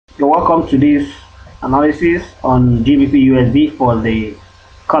welcome to this analysis on GBPUSD for the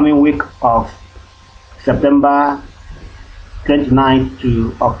coming week of September 29th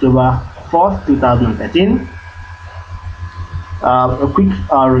to October 4th, 2013. A quick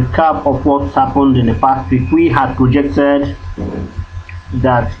recap of what's happened in the past week. We had projected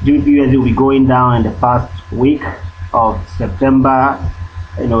that GBPUSD will be going down in the past week of September,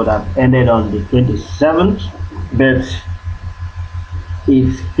 that ended on the 27th, but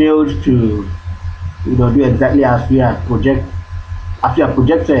it failed to do exactly as we had projected.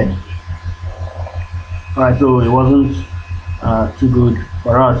 All right, so it wasn't too good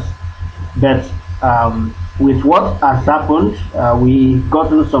for us, but with what has happened, we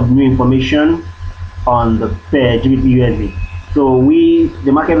gotten some new information on the pair GBPUSD. So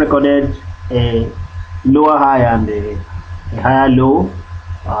the market recorded a lower high and a higher low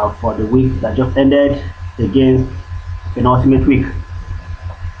for the week that just ended against an ultimate week.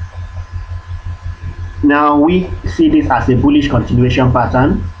 Now we see this as a bullish continuation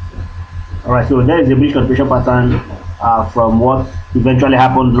pattern. All right, so there is a bullish continuation pattern from what eventually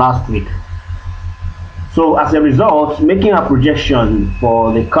happened last week. So as a result, making a projection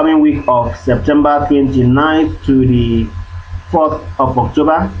for the coming week of September 29th to the 4th of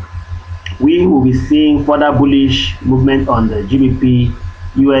October, we will be seeing further bullish movement on the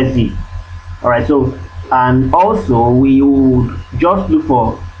GBPUSD. All right, so and also we would just look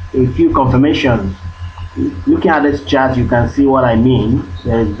for a few confirmations. Looking at this chart, you can see what I mean.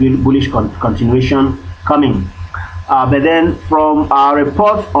 There is bullish continuation coming. But then from our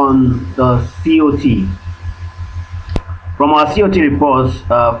report on the COT, from our COT reports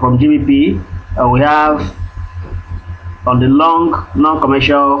from GBP, we have on the long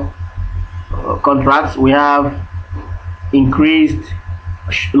non-commercial contracts, we have increased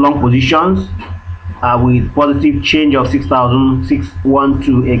long positions with positive change of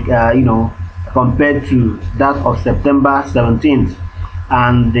 6,612, compared to that of September 17th,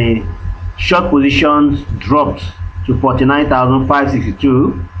 and the short positions dropped to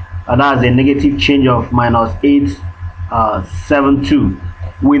 49,562, and that's a negative change of minus 872,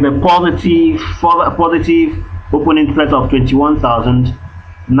 with a positive open interest of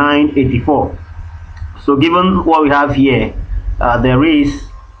 21,984. So given what we have here, there is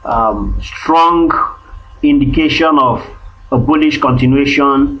strong indication of a bullish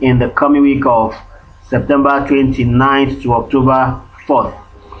continuation in the coming week of September 29th to October 4th.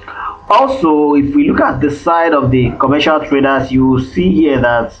 Also, if we look at the side of the commercial traders, you will see here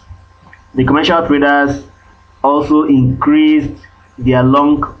that the commercial traders also increased their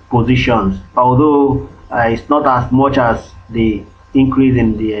long positions, although it's not as much as the increase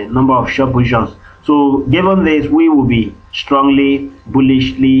in the number of short positions. So given this, we will be strongly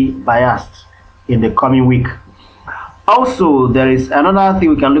bullishly biased in the coming week. Also, there is another thing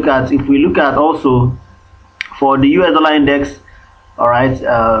we can look at. If we look at also for the US dollar index, all right,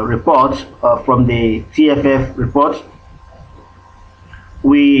 report from the TFF report,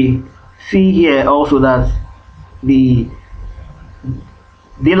 we see here also that the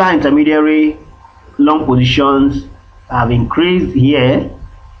dealer intermediary long positions have increased here.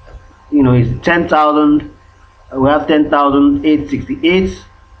 It's 10,000. We have 10,868,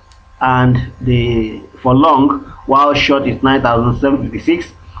 and for long, while short is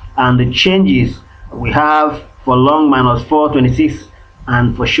 9,756, and the changes we have for long minus 426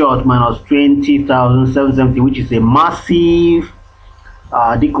 and for short minus 20,770, which is a massive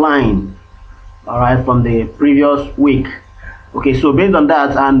decline, all right, from the previous week. Okay, so based on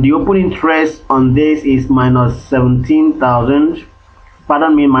that, and the open interest on this is minus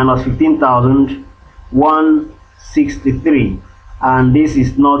 15,163, and this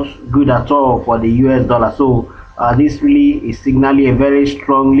is not good at all for the US dollar. So this really is signaling a very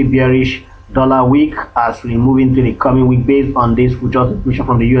strongly bearish dollar week as we move into the coming week based on this futures information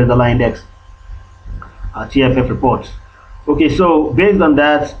from the US dollar index TFF reports. Okay, so based on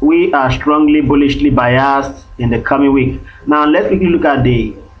that, we are strongly bullishly biased in the coming week. Now let's quickly look at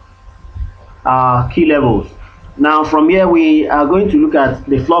the key levels. Now from here, we are going to look at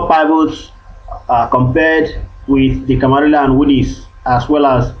the floor pivots compared with the Camarilla and Woody's, as well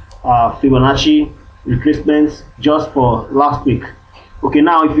as Fibonacci retracements just for last week. Okay,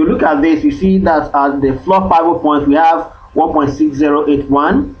 now if you look at this, you see that at the floor pivot point we have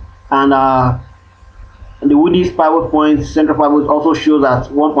 1.6081, and the Woody's pivot point, central pivot, also shows at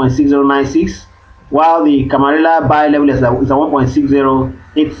 1.6096, while the Camarilla buy level is at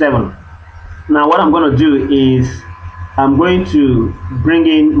 1.6087. Now what I'm going to do is I'm going to bring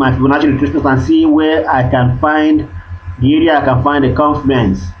in my Fibonacci retracements and see where I can find the area I can find a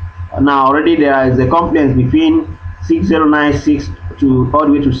confluence. Now already there is a confluence between 6096 to all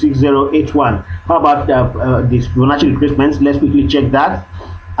the way to 6081. How about this Fibonacci retracements? Let's quickly check that.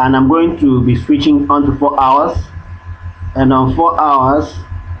 And I'm going to be switching on to 4 hours. And on 4 hours,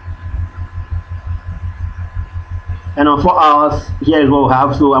 here is what we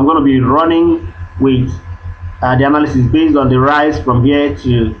have. So I'm going to be running with the analysis based on the rise from here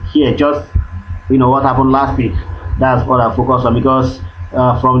to here, just what happened last week. That's what I focus on, because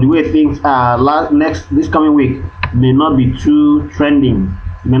from the way things are, this coming week may not be too trending.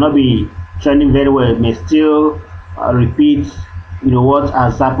 It may not be trending very well. It may still repeat what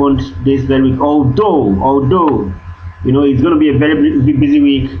has happened this very week, although it's going to be a very busy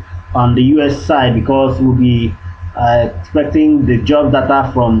week on the US side, because we'll be expecting the job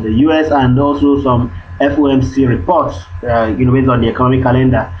data from the US and also some FOMC reports, based on the economic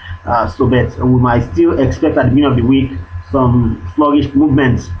calendar. So that we might still expect at the beginning of the week some sluggish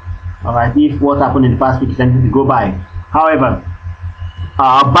movements. All right, if what happened in the past week is anything to go by. However,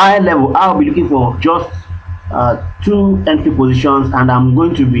 buy level, I'll be looking for just 2 entry positions, and I'm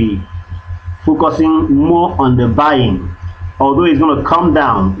going to be focusing more on the buying. Although it's going to come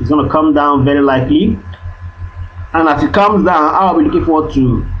down, very likely. And as it comes down, I'll be looking forward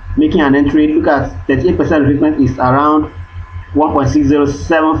to making an entry. Look at 38% retracement is around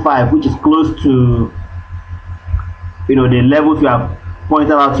 1.6075, which is close to the levels we have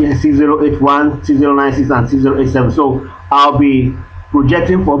pointed out here: 6081, 6096, and 6087. So I'll be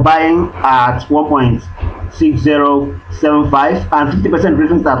projecting for buying at 1.6075 and 50%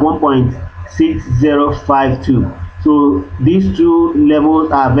 retracement at 1.6052. So these 2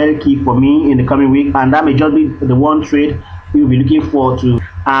 levels are very key for me in the coming week, and that may just be the one trade we'll be looking forward to.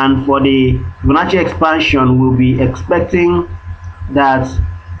 And for the Fibonacci expansion, we'll be expecting that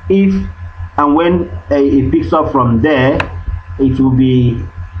if and when it picks up from there, it will be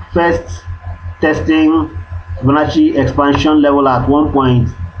first testing Fibonacci expansion level at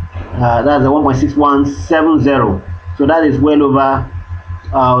that's the 1.6170. So that is well over,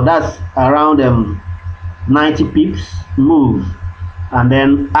 that's around 90 pips move. And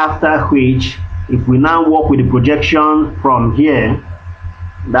then after which, if we now work with the projection from here,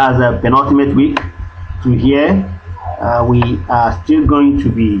 that's a penultimate week to here, we are still going to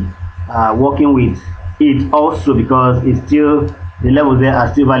be working with it also, because it's still, the levels there are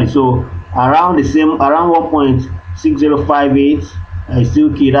still valid. So around the same, around 1.6058 is still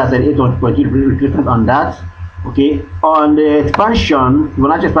key. That's an 8.2 retracement on that. Okay, on the expansion,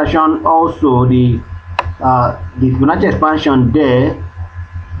 Fibonacci expansion, also the Fibonacci expansion there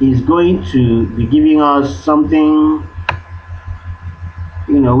is going to be giving us something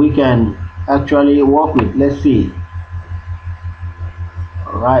we can actually work with. Let's see.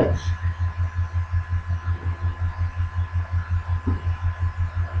 All right.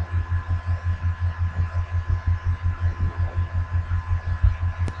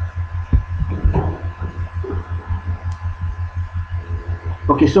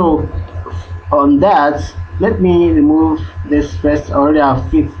 Okay, so on that, let me remove this first. I already have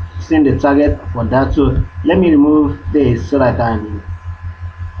seen the target for that, so let me remove this so that I can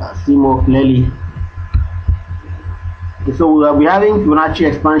see more clearly. Okay, so we'll be having Fibonacci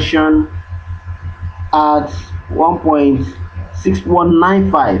expansion at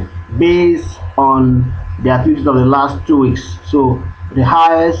 1.6195 based on the activities of the last 2 weeks. So the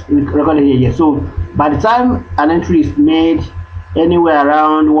highest recorded here. So by the time an entry is made, anywhere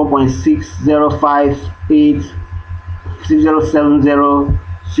around 1.6058, 6070,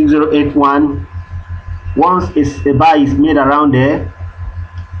 6081, once a buy is made around there,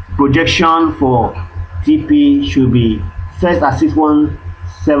 projection for TP should be first at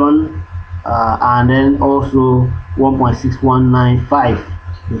 617 and then also 1.6195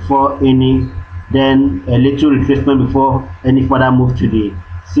 before then a little retracement before any further move to the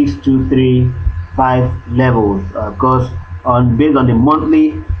 6235 levels, because based on the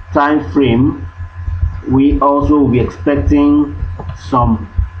monthly time frame, we also will be expecting some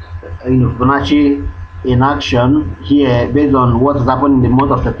Fibonacci in action here based on what has happened in the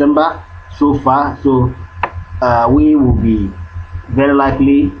month of September so far. So we will be very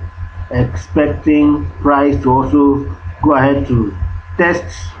likely expecting price to also go ahead to test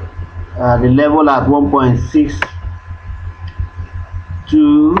the level at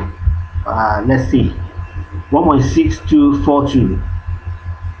 1.62 let's see, 1.6242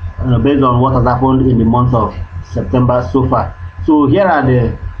 based on what has happened in the month of September so far. So here are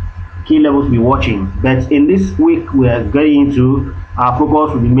the key levels we're watching, but in this week we are getting into, our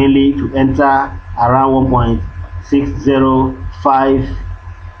focus will be mainly to enter around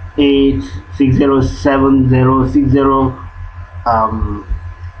 1.6058, 6070,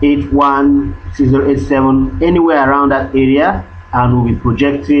 616.087, anywhere around that area, and we'll be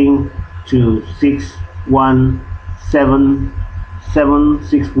projecting to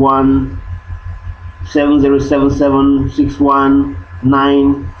 617.761, 7077,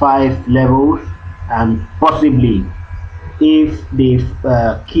 6195 levels, and possibly if the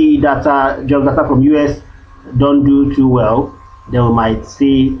key data, job data from US don't do too well, then we might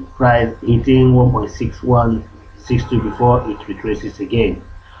see price hitting 1.6162 before it retraces again.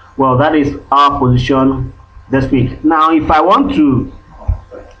 Well, that is our position this week. Now, if I want to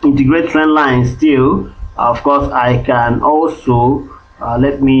integrate trend lines still, of course, I can also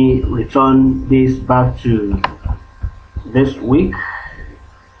let me return this back to this week,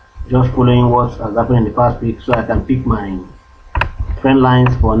 just following what has happened in the past week, so I can pick my trend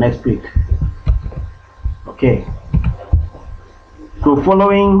lines for next week. Okay, so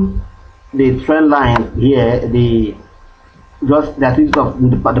following the trend line here, that is of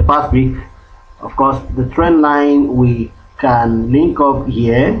the past week, of course, the trend line we can link up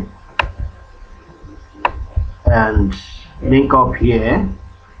here and link up here.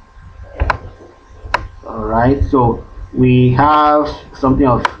 All right, so we have something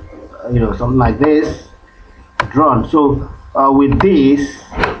of something like this drawn. So with this,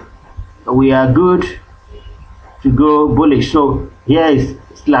 we are good to go bullish. So here is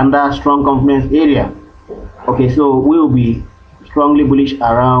slender strong confidence area. Okay, so we'll be strongly bullish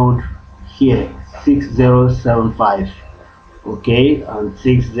around here, 6075. Okay, and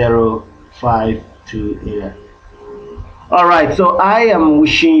 6052 area. All right, so I am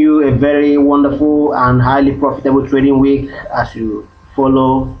wishing you a very wonderful and highly profitable trading week as you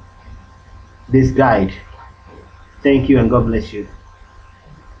follow this guide. Thank you and God bless you.